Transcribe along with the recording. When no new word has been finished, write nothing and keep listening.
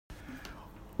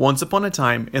Once upon a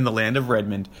time, in the land of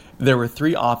Redmond, there were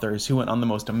 3 authors who went on the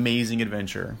most amazing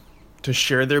adventure to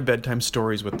share their bedtime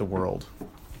stories with the world.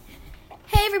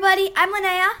 Hey everybody, I'm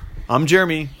Linnea. I'm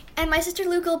Jeremy. And my sister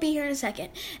Luca will be here in a second.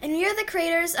 And we are the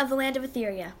creators of the land of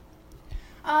Etheria.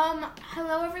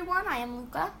 Hello everyone, I am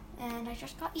Luca, and I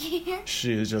just got here.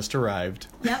 She has just arrived.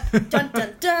 Yep. Dun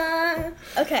dun dun.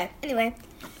 Okay, anyway.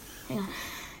 Hang on.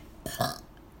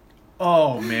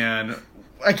 Oh man,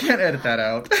 I can't edit that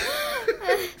out.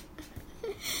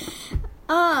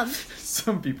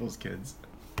 Some people's kids.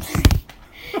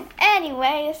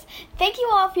 Anyways, thank you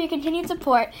all for your continued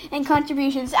support and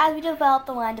contributions as we develop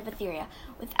the land of Etheria.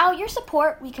 Without your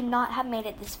support, we could not have made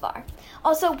it this far.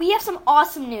 Also, we have some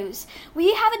awesome news.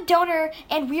 We have a donor,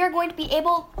 and we are going to be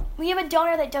able... We have a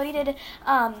donor that donated...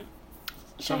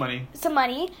 Some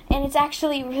money, and it's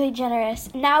actually really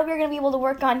generous. Now we're going to be able to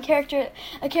work on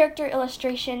a character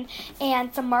illustration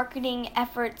and some marketing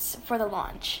efforts for the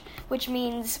launch, which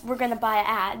means we're going to buy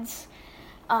ads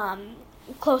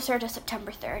closer to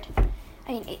September 8th.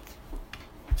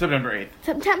 September 8th.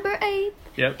 September 8th.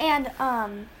 Yep. And,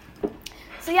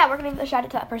 so yeah, we're going to give a shout out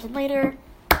to that person later.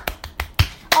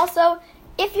 Also,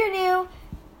 if you're new,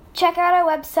 check out our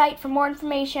website for more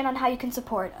information on how you can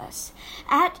support us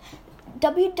at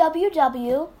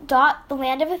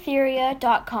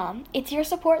www.thelandofeltheria.com. It's your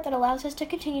support that allows us to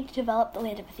continue to develop the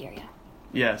land of Etheria.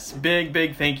 Yes,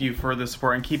 big thank you for the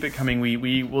support, and keep it coming.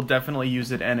 We will definitely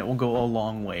use it, and it will go a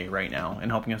long way right now in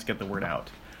helping us get the word out.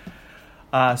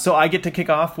 So I get to kick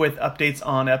off with updates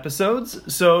on episodes.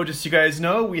 So just so you guys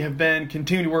know, we have been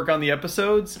continuing to work on the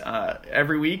episodes.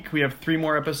 Every week we have 3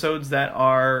 more episodes that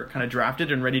are kind of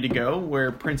drafted and ready to go,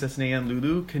 where Princess Nea and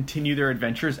Lulu continue their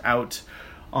adventures out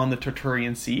on the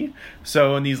Torturian Sea.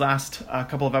 So in these last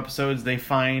couple of episodes, they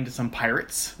find some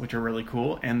pirates, which are really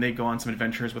cool, and they go on some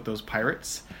adventures with those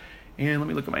pirates. And let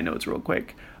me look at my notes real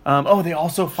quick. They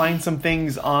also find some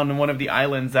things on one of the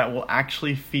islands that will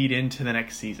actually feed into the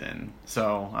next season.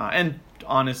 So, and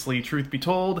honestly, truth be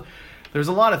told, there's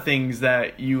a lot of things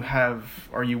that you have,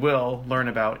 or you will, learn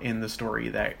about in the story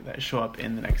that show up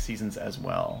in the next seasons as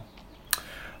well.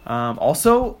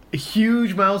 Also, a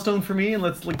huge milestone for me, and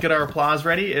let's get our applause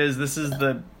ready, is this is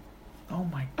the... Oh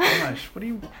my gosh, what are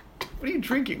you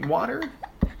drinking? Water?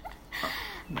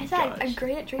 I thought I'm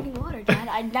great at drinking water, Dad.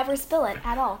 I'd never spill it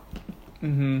at all.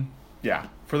 Mm-hmm. Yeah,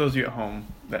 for those of you at home,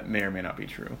 that may or may not be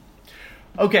true.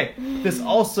 Okay, this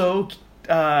also...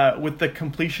 with the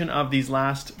completion of these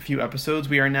last few episodes,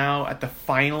 we are now at the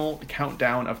final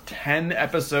countdown of 10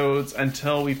 episodes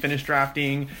until we finish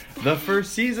drafting the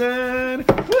first season.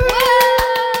 Woo!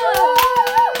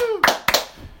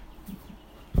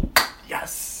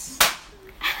 Yes.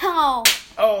 Ow.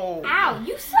 Oh. Ow,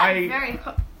 you suck very...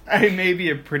 I may be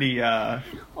a pretty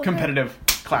competitive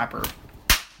clapper.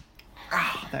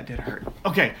 Ah, that did hurt.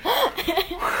 Okay.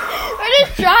 We're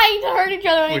just trying to hurt each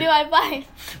other when we do high fives.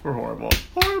 We're horrible.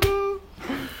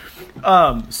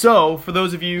 So, for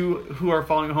those of you who are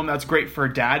following at home, that's great for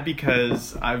Dad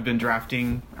because I've been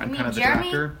drafting. I'm kind of the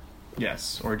Jeremy? drafter.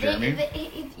 Yes, or Jeremy.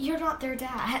 You're not their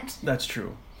dad. That's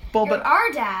true. Well, You're but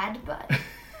our dad, but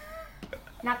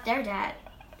not their dad.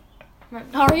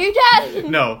 Are you Dad?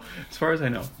 No, as far as I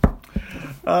know.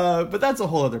 But that's a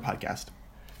whole other podcast.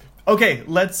 Okay,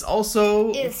 let's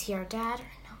also... Is he your dad or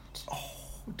not?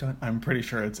 Oh, I'm pretty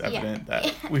sure it's evident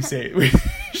that we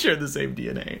share the same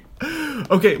DNA.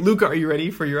 Okay, Luca, are you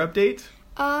ready for your update?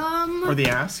 Or the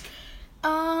ask?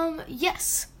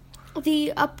 Yes.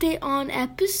 The update on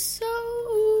episode...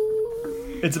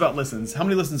 It's about listens. How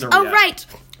many listens are we at? Right.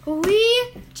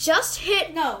 We just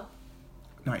hit... No.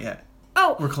 Not yet.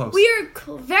 Oh, we're close. We are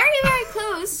very, very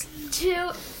close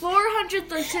to 400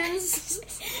 listens,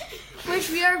 which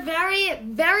we are very,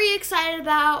 very excited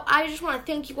about. I just want to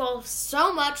thank you all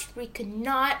so much. We could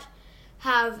not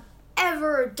have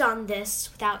ever done this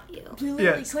without you. We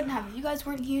literally couldn't have. If you guys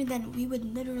weren't here, then we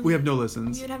would literally... We have no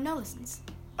listens. We would have no listens.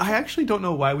 I actually don't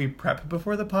know why we prep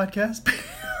before the podcast.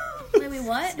 Maybe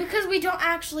what? Because we don't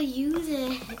actually use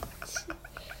it.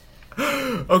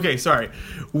 Okay, sorry.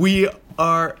 We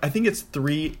are, I think it's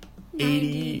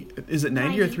 380. Is it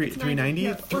 90 or 390?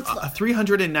 Yeah,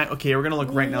 309. Okay, we're going to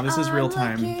look right now. This is real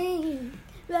time.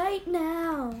 Right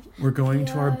now. We're going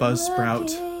to our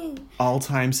Buzzsprout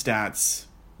all-time stats.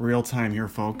 Real time here,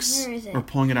 folks. Where is it? We're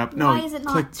pulling it up. No, Why is it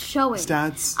not click showing?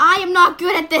 Stats. I am not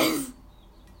good at this.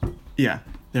 Yeah,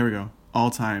 there we go.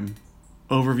 All-time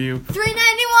overview.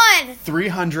 391.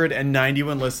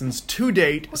 391 listens to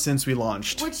date since we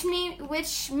launched. Which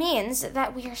means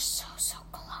that we are so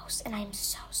close, and I'm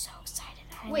so excited.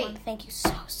 I want to thank you so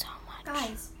much.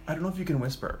 Guys. I don't know if you can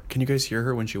whisper. Can you guys hear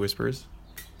her when she whispers?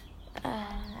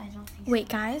 I don't think Wait,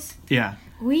 guys. Yeah.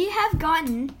 We have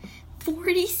gotten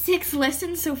 46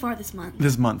 listens so far this month.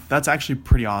 This month. That's actually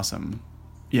pretty awesome.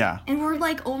 Yeah. And we're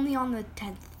like only on the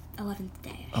 10th, 11th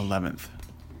day. 11th.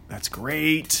 That's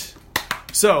great.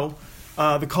 So,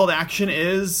 the call to action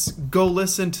is go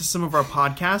listen to some of our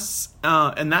podcasts.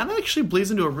 And that actually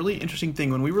bleeds into a really interesting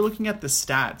thing. When we were looking at the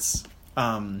stats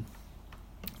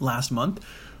last month,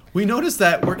 we noticed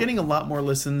that we're getting a lot more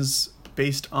listens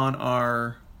based on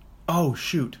our... Oh,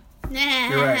 shoot. You're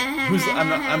right.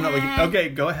 I'm not looking... Okay,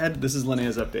 go ahead. This is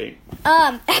Linnea's update.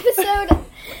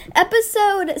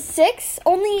 Episode 6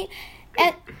 only...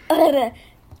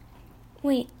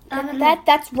 Wait...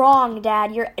 That's wrong,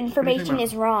 Dad. Your information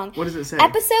is wrong. What does it say?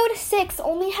 Episode 6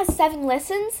 only has 7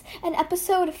 listens, and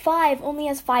episode 5 only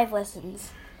has 5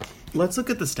 listens. Let's look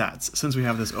at the stats since we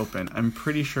have this open. I'm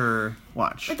pretty sure...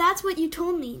 Watch. But that's what you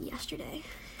told me yesterday.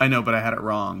 I know, but I had it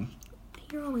wrong.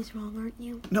 You're always wrong, aren't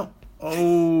you? No.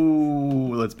 Oh,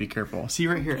 let's be careful. See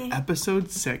right here. Okay.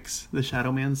 Episode 6, The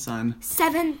Shadow Man's Son.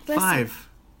 7 listens. 5.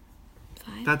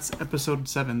 5? That's episode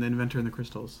 7, The Inventor and the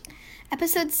Crystals.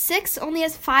 Episode 6 only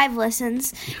has 5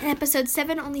 listens, and episode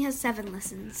 7 only has 7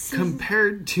 listens.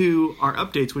 Compared to our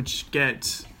updates, which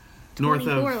get north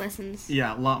of... 24 listens.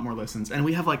 Yeah, a lot more listens. And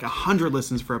we have like 100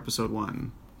 listens for episode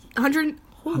 1.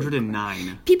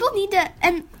 109. People need to...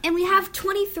 And we have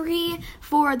 23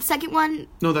 for the second one.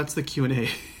 No, that's the Q&A.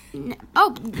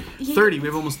 Oh. 30. We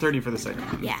have almost 30 for the second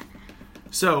one. Yeah.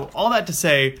 So, all that to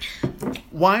say,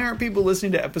 why aren't people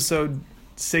listening to episode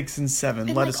 6 and 7?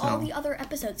 And Let like us know. all the other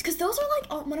episodes. Because those are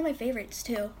like one of my favorites,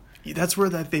 too. That's where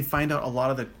they find out a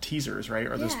lot of the teasers, right?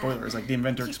 Or the Yeah. spoilers. Like, the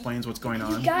inventor explains what's going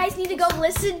on. You guys need to go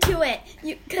listen to it.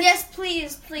 Yes,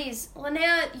 please.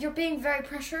 Linnea, you're being very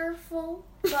pressureful,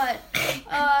 but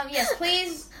yes,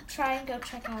 please try and go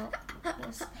check out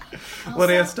this.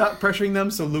 Linnea, stop pressuring them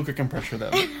so Luca can pressure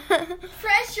them.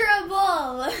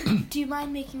 Pressurable! Do you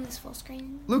mind making this full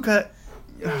screen? Luca!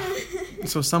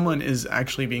 So someone is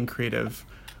actually being creative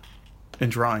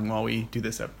and drawing while we do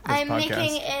this I'm podcast.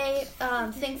 making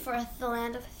a thing for the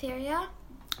Land of Etheria.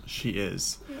 She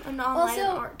is. An online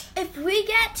Also, art. if we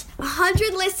get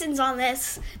 100 listens on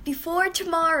this before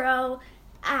tomorrow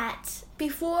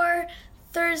before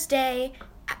Thursday,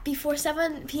 before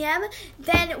 7 p.m.,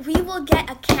 then we will get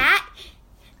a cat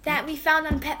that we found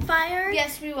on Petfire.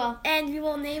 Yes, we will. And we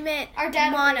will name it Our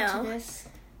dad Mono. agreed to this.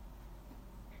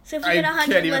 So if we I get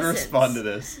 100 can't even listens. respond to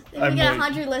this. If we get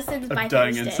 100 listens by I'm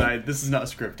dying Thursday. inside. This is not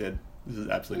scripted. This is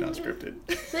absolutely not scripted.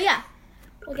 So yeah,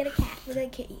 we'll get a cat. We'll get a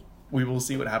kitty. We will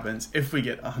see what happens if we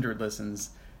get 100 listens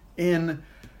in,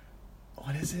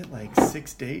 what is it, like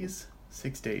 6 days?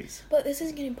 6 days. But this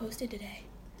isn't getting posted today.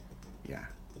 Yeah.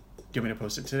 Do you want me to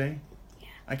post it today? Yeah.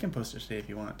 I can post it today if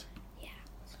you want. Yeah.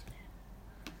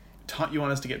 You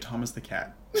want us to get Thomas the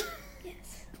cat?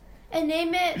 Yes. And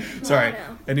name it Sorry.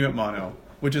 Mono. And name it Mono,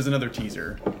 which is another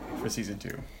teaser for season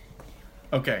 2.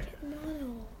 Okay.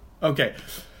 Mono. Okay.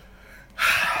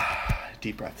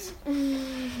 Deep breaths.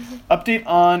 Update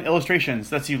on illustrations.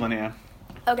 That's you, Linnea.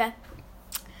 Okay.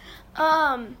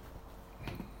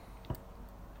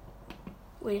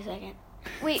 Wait a second.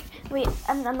 Wait.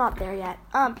 I'm not there yet.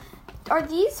 Are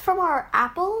these from our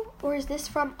Apple, or is this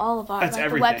from all of our That's like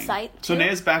everything. the website? So too?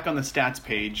 Nea's back on the stats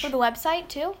page. For the website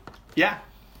too? Yeah.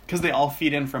 Because they all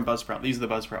feed in from Buzzsprout. These are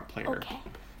the Buzzsprout player. Okay.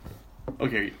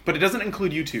 Okay. But it doesn't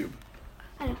include YouTube.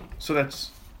 I know. So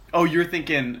that's... Oh, you're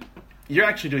thinking... You're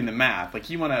actually doing the math. Like,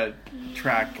 you want to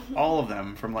track all of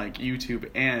them from, like, YouTube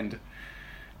and...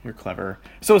 You're clever.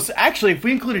 So, actually, if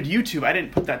we included YouTube, I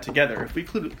didn't put that together. If we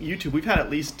included YouTube, we've had at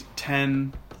least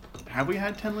 10... Have we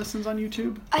had 10 listens on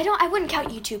YouTube? I wouldn't count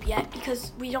YouTube yet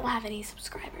because we don't have any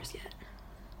subscribers yet.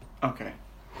 Okay.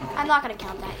 I'm not gonna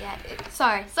count that yet.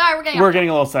 Sorry, we're getting We're getting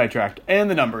a little sidetracked. And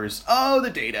the numbers. Oh, the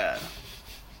data.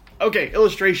 Okay,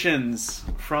 illustrations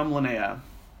from Linnea.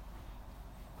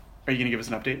 Are you going to give us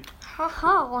an update?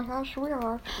 Haha, yes, we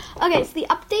are. Okay, so the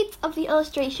updates of the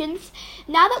illustrations.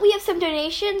 Now that we have some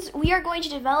donations, we are going to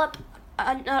develop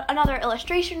another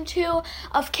illustration too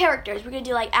of characters. We're going to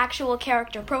do like actual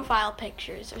character profile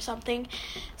pictures or something.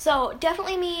 So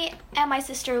definitely me and my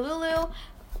sister Lulu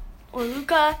or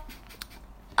Luca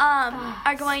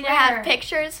are going to have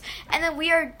pictures. And then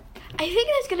I think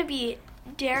there's going to be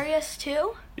Darius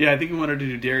too. Yeah, I think we wanted to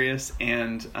do Darius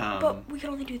and... but we can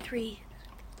only do 3.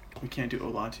 We can't do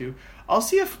Olatu. I'll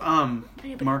see if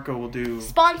Marco will do...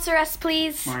 Sponsor us,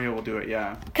 please. Mario will do it,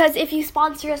 yeah. Because if you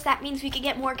sponsor us, that means we can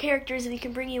get more characters and we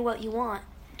can bring you what you want.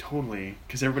 Totally.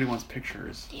 Because everybody wants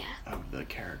pictures Yeah. of the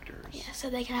characters. Yeah, so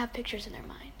they can have pictures in their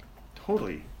mind.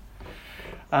 Totally.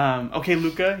 Okay,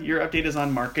 Luca, your update is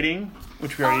on marketing,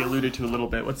 which we already alluded to a little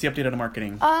bit. What's the update on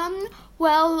marketing?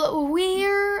 Well,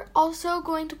 we're also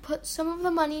going to put some of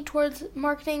the money towards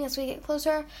marketing as we get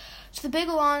closer to the big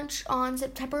launch on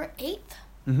September 8th.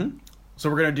 Mm-hmm. So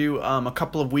we're going to do a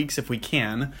couple of weeks, if we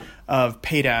can, of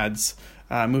paid ads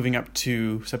moving up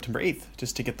to September 8th,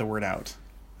 just to get the word out.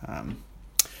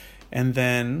 And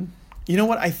then, you know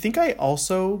what? I think I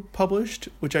also published,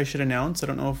 which I should announce. I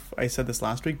don't know if I said this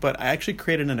last week, but I actually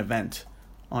created an event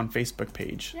on Facebook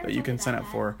page that you can sign up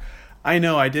for. I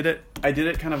know, I did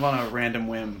it kind of on a random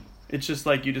whim. It's just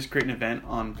like you just create an event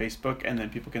on Facebook and then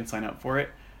people can sign up for it.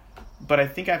 But I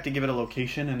think I have to give it a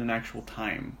location and an actual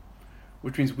time,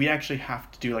 which means we actually have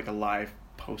to do like a live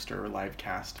poster or live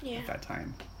cast at that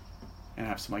time and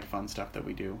have some like fun stuff that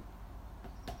we do.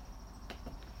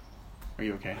 Are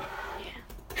you okay?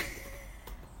 Yeah.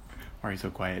 Why are you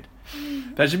so quiet?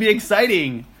 That should be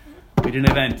exciting. We did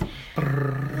an event. I'm kind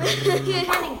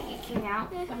of geeking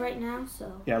out right now,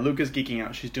 so. Yeah, Luca's geeking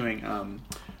out. She's doing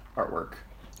artwork.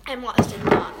 I'm lost in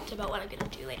thought about what I'm going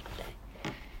to do later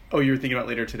today. Oh, you were thinking about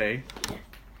later today? Yeah.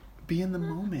 Be in the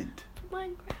moment.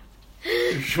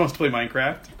 Minecraft. She wants to play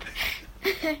Minecraft?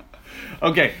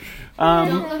 Okay.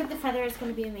 Don't look at the feather. It's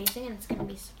going to be amazing, and it's going to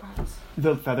be a surprise.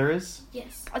 The feather is?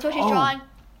 Yes. That's what she's drawing.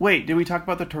 Wait, did we talk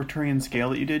about the Torturian scale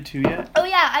that you did too yet? Oh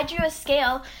yeah, I drew a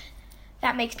scale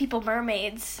that makes people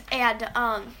mermaids, and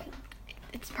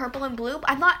it's purple and blue.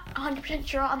 I'm not 100%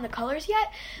 sure on the colors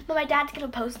yet, but my dad's gonna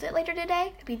post it later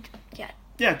today.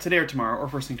 Yeah, today or tomorrow, or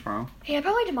first thing tomorrow. Yeah,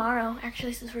 probably tomorrow,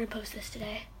 actually, since we're gonna post this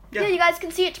today. Yeah. Yeah, you guys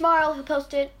can see it tomorrow. He'll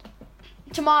post it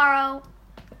tomorrow.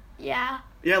 Yeah.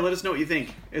 Yeah, let us know what you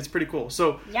think. It's pretty cool.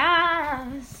 So,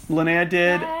 Yes. Linnea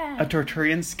did Yeah. a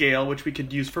Torturian scale, which we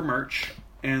could use for merch,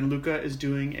 and Luca is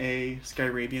doing a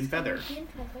Skyrabian feather.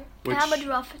 Which, And I'm gonna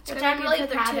draw Which I'm really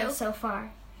proud of so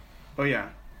far. oh yeah.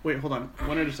 Wait, hold on.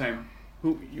 One at a time.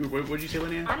 What did you say,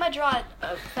 Linnea? I'm gonna draw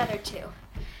a feather too.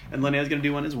 And Linnea's gonna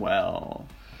do one as well.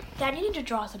 Dad, you need to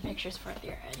draw some pictures for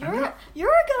your. I'm not- You're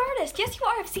a good artist. Yes, you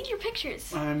are. I've seen your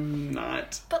pictures. I'm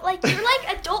not. But like you're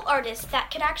like adult artists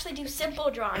that can actually do simple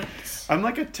drawings. I'm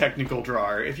like a technical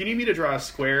drawer. If you need me to draw a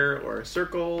square or a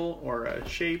circle or a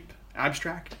shape,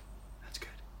 abstract, that's good.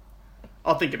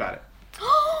 I'll think about it.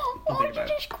 Oh, I'll think you're about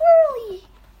it. just squirrely.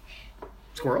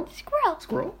 Squirrel? Squirrel.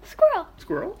 Squirrel? Squirrel.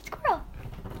 Squirrel? Squirrel.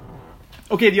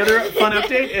 Okay, the other fun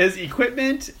update is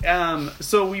equipment.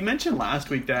 So we mentioned last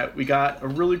week that we got a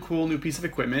really cool new piece of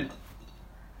equipment,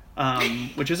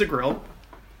 which is a grill.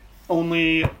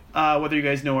 Only, whether you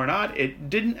guys know or not, it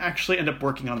didn't actually end up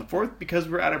working on the 4th because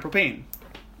we're out of propane.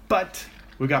 But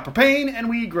we got propane and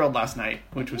we grilled last night,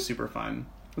 which was super fun.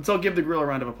 Let's all give the grill a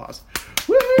round of applause.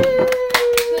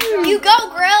 Woo-hoo! You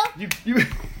go, grill. You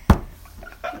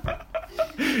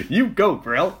you go,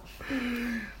 grill.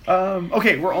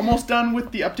 Okay, we're almost done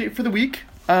with the update for the week.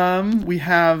 I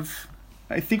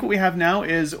think what we have now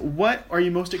is what are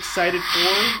you most excited for,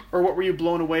 or what were you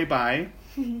blown away by?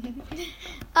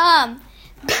 That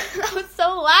was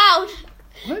so loud.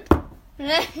 What?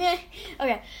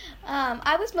 Okay.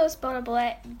 I was most blown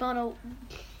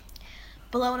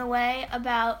away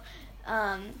about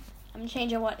I'm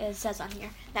changing what it says on here.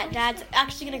 That Dad's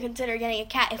actually going to consider getting a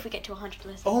cat if we get to 100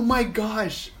 listens. Oh my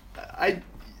gosh.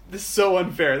 This is so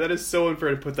unfair. That is so unfair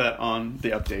to put that on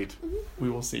the update. We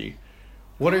will see.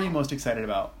 What are you most excited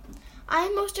about?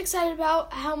 I'm most excited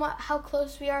about how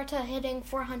close we are to hitting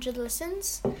 400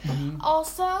 listens. Mm-hmm.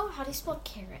 Also, how do you spell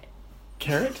carrot?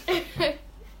 Carrot? Carrot.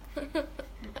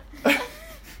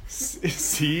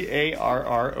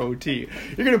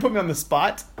 You're going to put me on the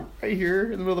spot right here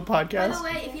in the middle of the podcast? By the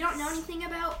way, if you don't know anything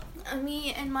about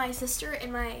me and my sister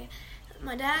and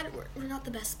my dad, we're not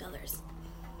the best spellers.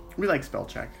 We like spell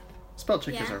check. Spell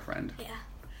check is Yeah. our friend. Yeah.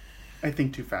 I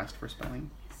think too fast for spelling.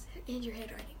 And your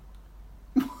handwriting.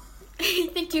 You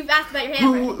think too fast about your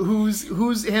handwriting.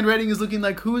 Whose handwriting is looking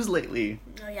like whose lately?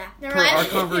 Oh yeah. Per our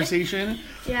conversation.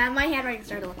 Yeah, my handwriting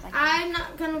started to look like that. I'm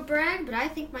not gonna brag, but I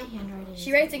think my handwriting is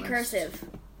She writes the in worst. cursive.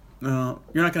 No,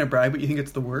 you're not going to brag, but you think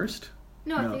it's the worst?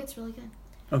 No, I No. think it's really good.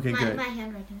 Okay, good. My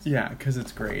handwriting is Yeah, because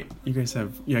it's great. You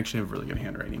actually have really good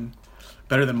handwriting.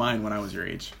 Better than mine when I was your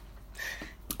age.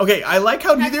 Okay, I like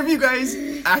how neither of you guys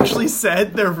actually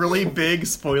said the really big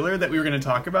spoiler that we were going to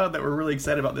talk about that we're really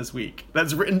excited about this week.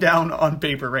 That's written down on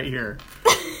paper right here.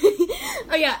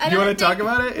 Oh yeah. You want to talk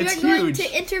about it? It's We're going huge.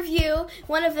 to interview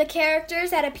one of the characters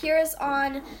that appears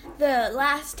on the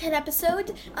last 10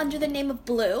 episodes under the name of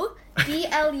Blue. Blue.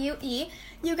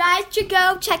 You guys should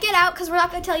go check it out because we're not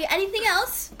going to tell you anything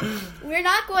else. We're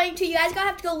not going to. You guys going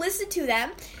to have to go listen to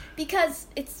them because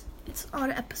it's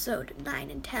on episode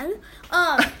 9 and 10.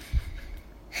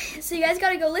 So you guys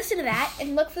gotta go listen to that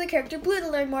and look for the character Blue to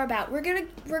learn more about. We're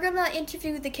gonna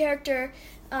interview the character,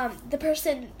 the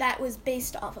person that was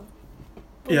based off of.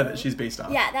 Blue. Yeah, that she's based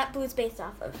off. Yeah, that Blue's based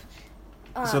off of.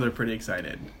 So they're pretty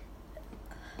excited.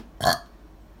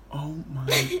 Oh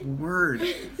my word!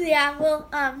 So yeah, well,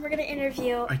 we're gonna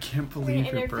interview. I can't believe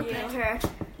you're interview burping. her.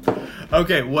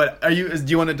 Okay, what are you?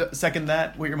 Do you want to second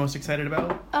that? What you're most excited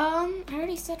about? I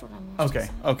already said what I'm most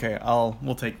excited. Okay.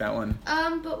 We'll take that one.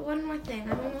 But one more thing.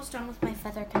 I'm almost done with my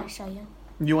feather. Can I show you?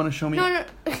 You want to show me? No.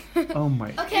 Oh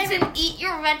my! Okay, then eat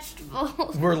your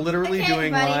vegetables. We're literally Okay,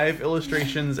 doing buddy. live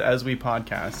illustrations as we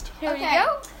podcast. Here Okay. we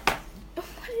go.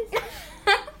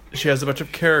 She has a bunch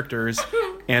of characters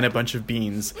and a bunch of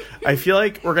beans. I feel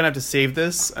like we're gonna have to save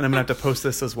this, and I'm gonna have to post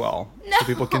this as well, so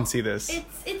people can see this.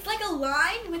 It's like a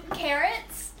line with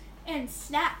carrots and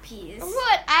snap peas.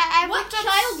 What? What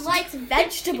child likes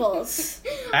vegetables?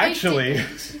 Actually,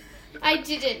 I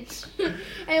didn't.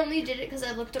 I only did it because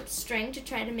I looked up string to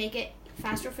try to make it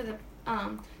faster for the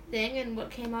thing, and what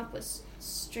came up was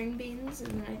string beans,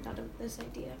 and then I thought of this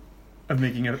idea. of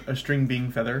making a string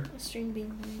bean feather A string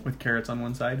bean thing. with carrots on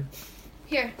one side.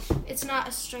 Here, it's not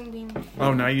a string bean.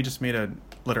 Oh, now you just made a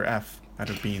letter F out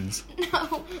of beans.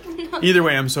 No. Either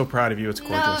way, I'm so proud of you. It's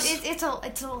gorgeous. No,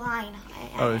 it's a line.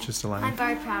 Oh, it's just a line. I'm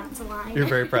very proud. It's a line. You're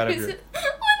very proud of your...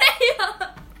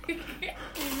 What?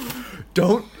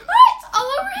 Don't All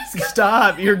over his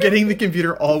stop. You're getting the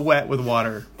computer all wet with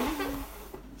water.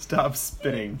 Stop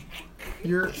spitting.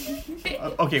 You're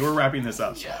okay. We're wrapping this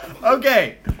up.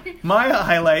 Okay, my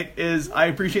highlight is I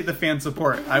appreciate the fan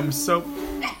support. I'm so.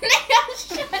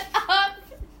 Shut up.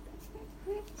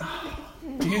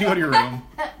 Do you need to go to your room?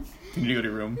 Do you need to go to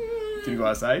your room? Do you need to go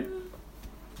outside?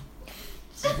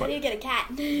 I need to get a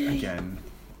cat. Again,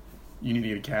 you need to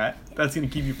get a cat. That's gonna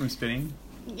keep you from spitting.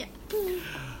 Yeah.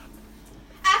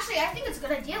 Actually, I think it's a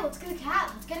good idea. Let's get a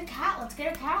cat. Let's get a cat. Let's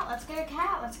get a cat. Let's get a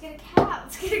cat. Let's get a cat.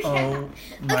 Let's get a cat. Oh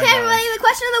my Okay, God. everybody, the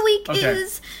question of the week Okay.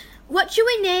 is, what should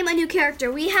we name a new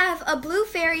character? We have a blue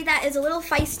fairy that is a little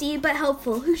feisty but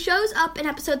helpful, who shows up in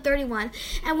episode 31,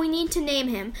 and we need to name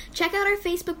him. Check out our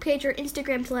Facebook page or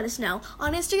Instagram to let us know.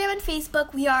 On Instagram and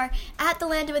Facebook, we are at the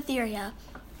Land of Etheria.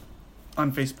 On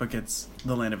Facebook, it's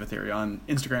the Land of Etheria. On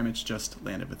Instagram, it's just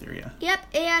Land of Etheria.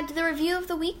 Yep, and the review of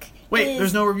the week Wait, is...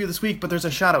 there's no review this week, but there's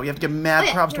a shout out. We have to give mad Oh,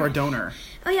 yeah, props to you're our right. donor.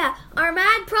 Oh yeah, our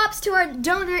mad props to our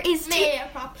donor is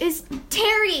is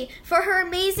Terry for her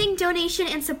amazing donation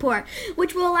and support,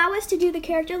 which will allow us to do the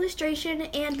character illustration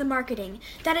and the marketing.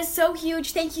 That is so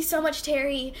huge. Thank you so much,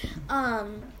 Terry.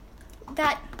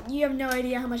 That you have no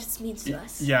idea how much this means to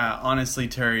us. Yeah, honestly,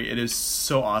 Terry, it is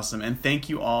so awesome. And thank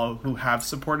you all who have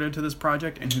supported to this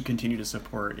project and who continue to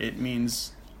support. It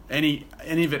means any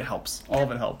of it helps. All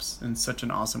of it helps in such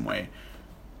an awesome way.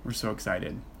 We're so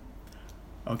excited.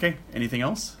 Okay, anything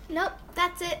else? Nope,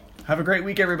 that's it. Have a great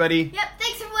week, everybody. Yep,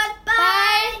 thanks everyone.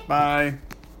 Bye. Bye.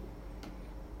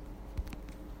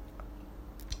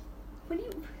 What do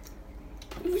you...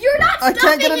 You're not I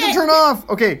can't get stopping it to turn off.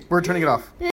 Okay, we're turning it off.